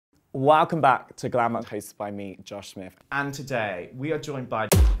Welcome back to Glamour, hosted by me, Josh Smith. And today, we are joined by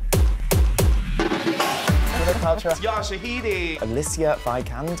Culture, Yasha Heedy, Alicia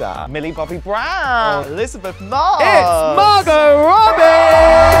Vikander, Millie Bobby Brown, Elizabeth Moss. It's Margot Robbie!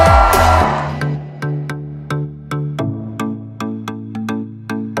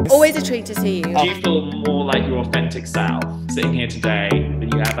 Always a treat to see you. Do you feel more like your authentic self sitting here today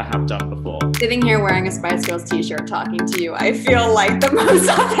than you ever have done before? Sitting here wearing a Spice Girls t-shirt talking to you, I feel like the most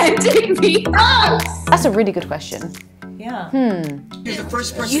authentic me. That's a really good question. Yeah. You're the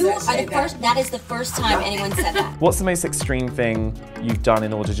first person You are the first, that is the first time anyone said that. What's the most extreme thing you've done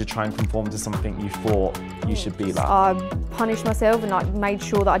in order to try and conform to something you thought you should be like? I punished myself and made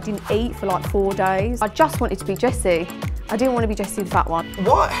sure that I didn't eat for 4 days. I just wanted to be Jessie. I didn't want to be Jessie the fat one.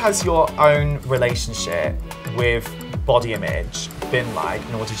 What has your own relationship with body image been like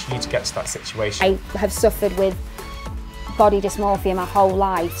in order for you to get to that situation? I have suffered with body dysmorphia my whole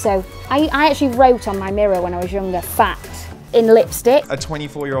life, so I actually wrote on my mirror when I was younger, fat, in lipstick. A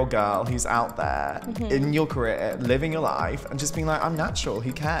 24-year-old girl who's out there in your career, living your life, and just being like, I'm natural,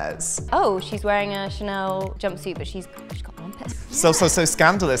 who cares? Oh, she's wearing a Chanel jumpsuit, but she's got armpits. So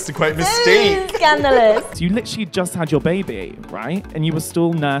scandalous, to quote Mystique. Scandalous. So you literally just had your baby, right? And you were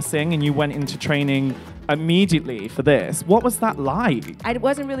still nursing and you went into training immediately for this. What was that like? I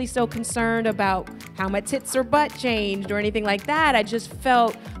wasn't really so concerned about how my tits or butt changed or anything like that. I just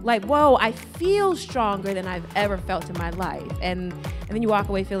felt like, whoa, I feel stronger than I've ever felt in my life. And then you walk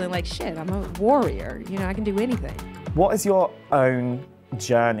away feeling like, shit, I'm a warrior. You know, I can do anything. What has your own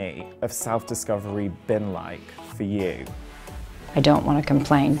journey of self-discovery been like for you? I don't want to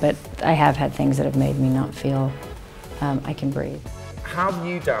complain, but I have had things that have made me not feel I can breathe. How have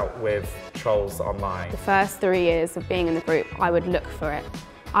you dealt with trolls online? The first 3 years of being in the group, I would look for it.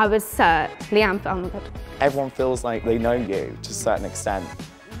 I would search Leanne Thunberg. Everyone feels like they know you to a certain extent.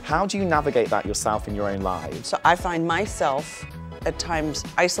 How do you navigate that yourself in your own lives? So I find myself at times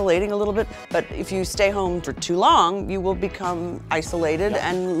isolating a little bit, but if you stay home for too long, you will become isolated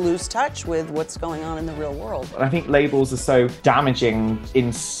and lose touch with what's going on in the real world. And I think labels are so damaging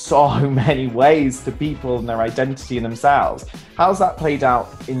in so many ways to people and their identity and themselves. How's that played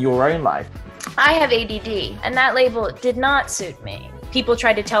out in your own life? I have ADD, and that label did not suit me. People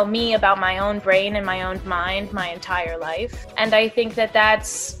tried to tell me about my own brain and my own mind my entire life, and I think that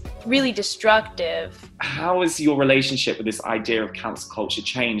that's really destructive. How has your relationship with this idea of cancel culture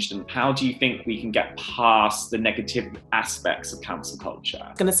changed, and how do you think we can get past the negative aspects of cancel culture?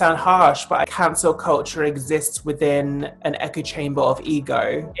 It's going to sound harsh, but cancel culture exists within an echo chamber of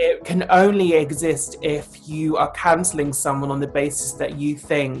ego. It can only exist if you are cancelling someone on the basis that you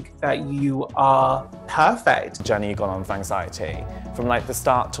think that you are perfect. Journey you've gone on with anxiety, from the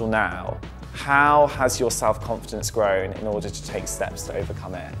start till now. How has your self-confidence grown in order to take steps to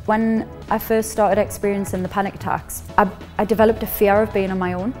overcome it? When I first started experiencing the panic attacks, I developed a fear of being on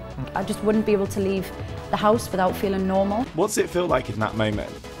my own. I just wouldn't be able to leave the house without feeling normal. What's it feel like in that moment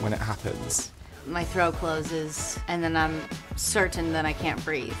when it happens? My throat closes and then I'm certain that I can't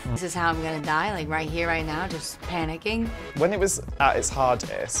breathe. This is how I'm gonna die, right here, right now, just panicking. When it was at its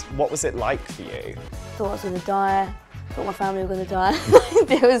hardest, what was it like for you? I thought I was gonna die. Thought my family were gonna die.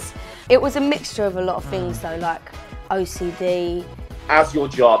 It was a mixture of a lot of things though, like OCD. As your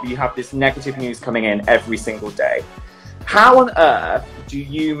job, you have this negative news coming in every single day. How on earth do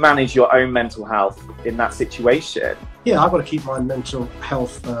you manage your own mental health in that situation? Yeah, I've got to keep my mental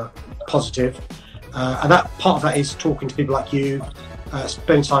health positive. And that part of that is talking to people like you,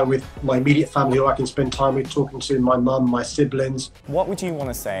 spend time with my immediate family who I can spend time with, talking to my mum, my siblings. What would you want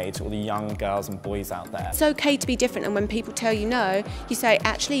to say to all the young girls and boys out there? It's okay to be different, and when people tell you no, you say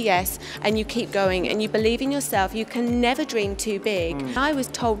actually yes, and you keep going and you believe in yourself. You can never dream too big. I was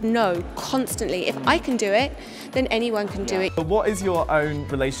told no constantly. If I can do it, then anyone can do it. But what is your own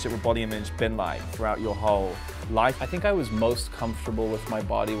relationship with body image been like throughout your whole life? I think I was most comfortable with my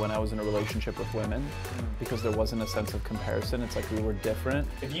body when I was in a relationship with women because there wasn't a sense of comparison. It's like we were different.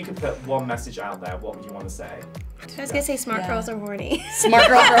 If you could put one message out there, what would you want to say? I was gonna say smart girls are horny. Smart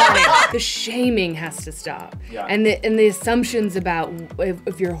girls are horny. The shaming has to stop. Yeah. And the assumptions about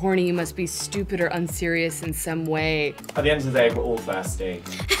if you're horny, you must be stupid or unserious in some way. At the end of the day, we're all thirsty.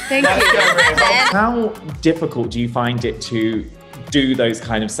 Thank you. How difficult do you find it to do those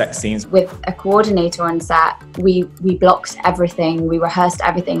kind of sex scenes? With a coordinator on set, we blocked everything, we rehearsed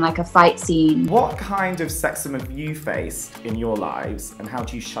everything like a fight scene. What kind of sexism have you faced in your lives, and how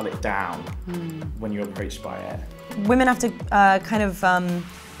do you shut it down when you're approached by it? Women have to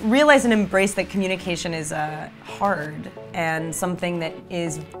realize and embrace that communication is hard and something that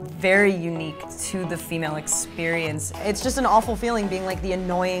is very unique to the female experience. It's just an awful feeling being like the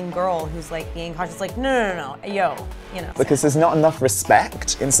annoying girl who's like being cautious, like, no, yo, you know. Because there's not enough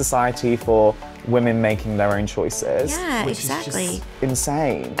respect in society for women making their own choices. Yeah, which exactly. Is just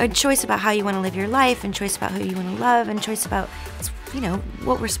insane. A choice about how you want to live your life, and choice about who you want to love, and choice about, you know,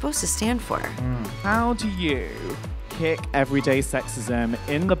 what we're supposed to stand for. How do you kick everyday sexism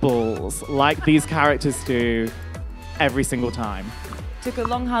in the balls like these characters do every single time? Took a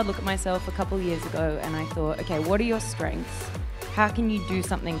long, hard look at myself a couple years ago, and I thought, okay, what are your strengths? How can you do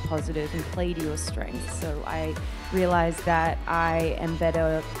something positive and play to your strengths? So I realized that I am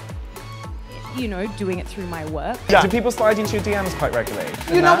better, you know, doing it through my work. Do people slide into your DMs quite regularly?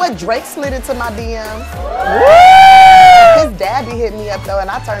 You know what? Drake slid into my DMs. His dad be hitting me up though, and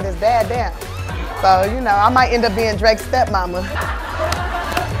I turned his dad down. So, you know, I might end up being Drake's stepmama.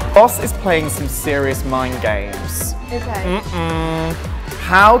 Boss is playing some serious mind games. Okay.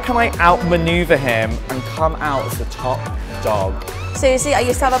 How can I outmaneuver him and come out as the top dog? Seriously, I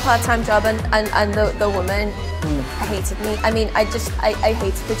used to have a part-time job and the woman hated me. I mean, I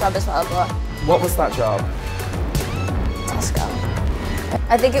hated the job as well, but... What was that job? Tesco.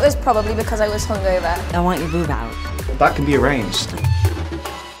 I think it was probably because I was hungover. I want your boob out. That can be arranged.